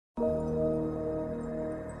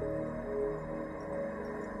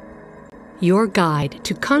your guide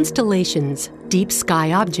to constellations, deep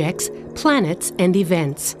sky objects, planets, and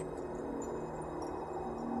events.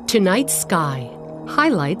 Tonight's sky,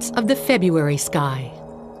 highlights of the February sky.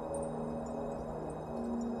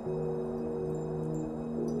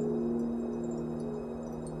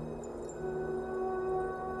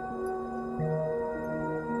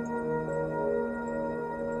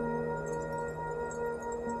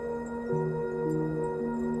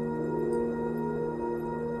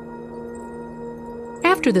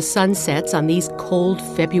 After the sun sets on these cold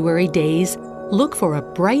February days, look for a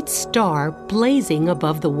bright star blazing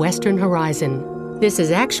above the western horizon. This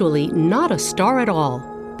is actually not a star at all,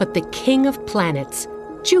 but the king of planets,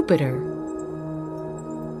 Jupiter.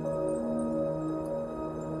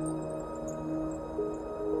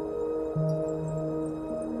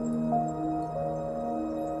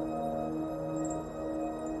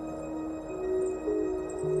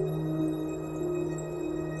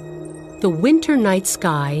 The winter night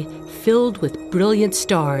sky, filled with brilliant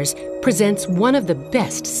stars, presents one of the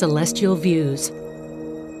best celestial views.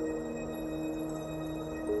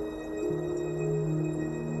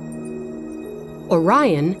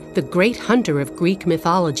 Orion, the great hunter of Greek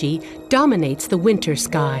mythology, dominates the winter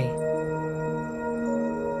sky.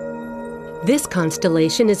 This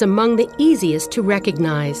constellation is among the easiest to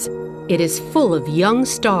recognize. It is full of young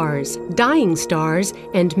stars, dying stars,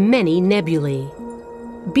 and many nebulae.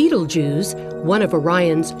 Betelgeuse, one of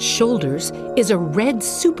Orion's shoulders, is a red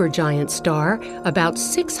supergiant star about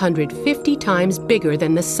 650 times bigger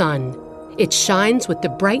than the Sun. It shines with the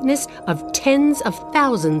brightness of tens of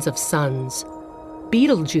thousands of suns.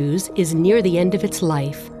 Betelgeuse is near the end of its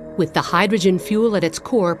life. With the hydrogen fuel at its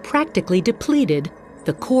core practically depleted,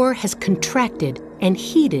 the core has contracted and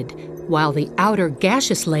heated, while the outer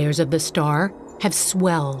gaseous layers of the star have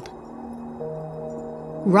swelled.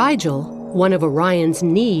 Rigel, one of Orion's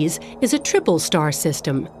knees, is a triple star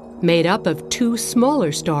system made up of two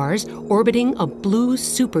smaller stars orbiting a blue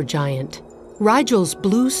supergiant. Rigel's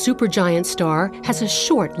blue supergiant star has a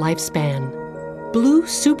short lifespan. Blue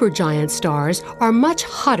supergiant stars are much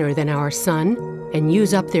hotter than our Sun and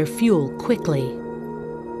use up their fuel quickly.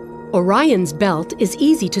 Orion's belt is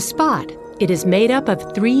easy to spot. It is made up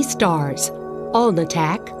of 3 stars,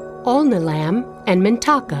 Alnitak, Alnilam, and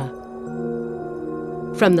Mintaka.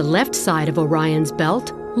 From the left side of Orion's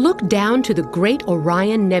belt, look down to the Great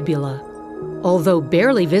Orion Nebula. Although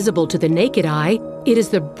barely visible to the naked eye, it is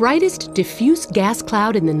the brightest diffuse gas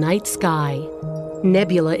cloud in the night sky.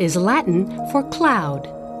 Nebula is Latin for cloud.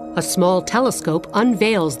 A small telescope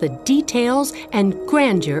unveils the details and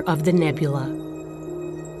grandeur of the nebula.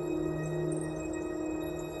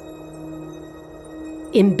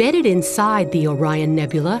 Embedded inside the Orion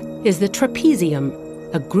Nebula is the trapezium,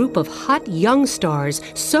 a group of hot young stars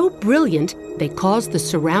so brilliant they cause the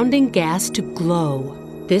surrounding gas to glow.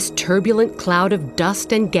 This turbulent cloud of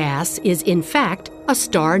dust and gas is, in fact, a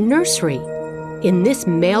star nursery. In this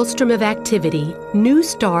maelstrom of activity, new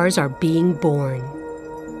stars are being born.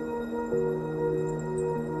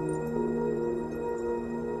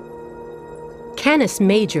 Canis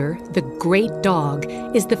Major, the great dog,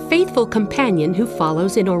 is the faithful companion who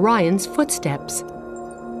follows in Orion's footsteps.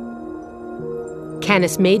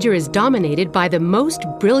 Canis Major is dominated by the most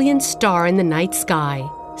brilliant star in the night sky,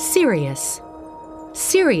 Sirius.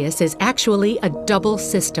 Sirius is actually a double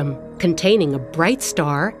system, containing a bright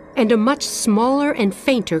star and a much smaller and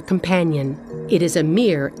fainter companion. It is a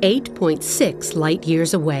mere 8.6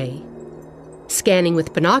 light-years away. Scanning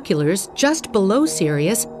with binoculars just below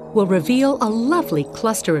Sirius will reveal a lovely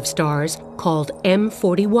cluster of stars called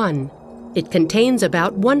M41. It contains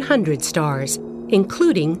about 100 stars,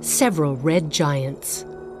 including several red giants.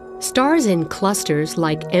 Stars in clusters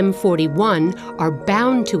like M41 are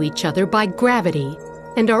bound to each other by gravity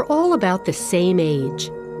and are all about the same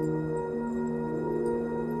age.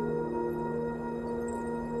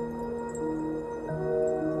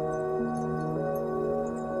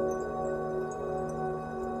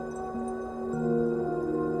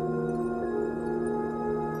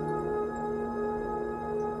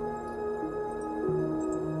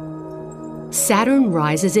 Saturn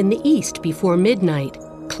rises in the east before midnight,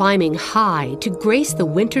 climbing high to grace the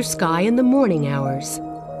winter sky in the morning hours.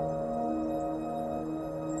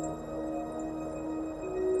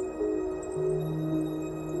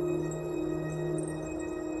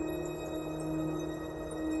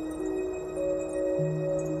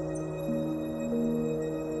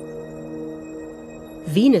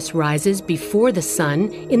 Venus rises before the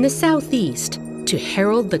sun in the southeast to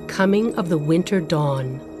herald the coming of the winter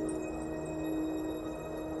dawn.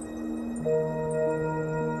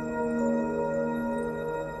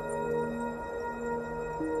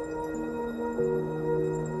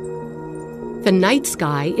 The night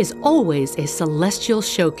sky is always a celestial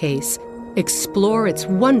showcase. Explore its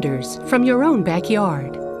wonders from your own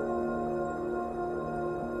backyard.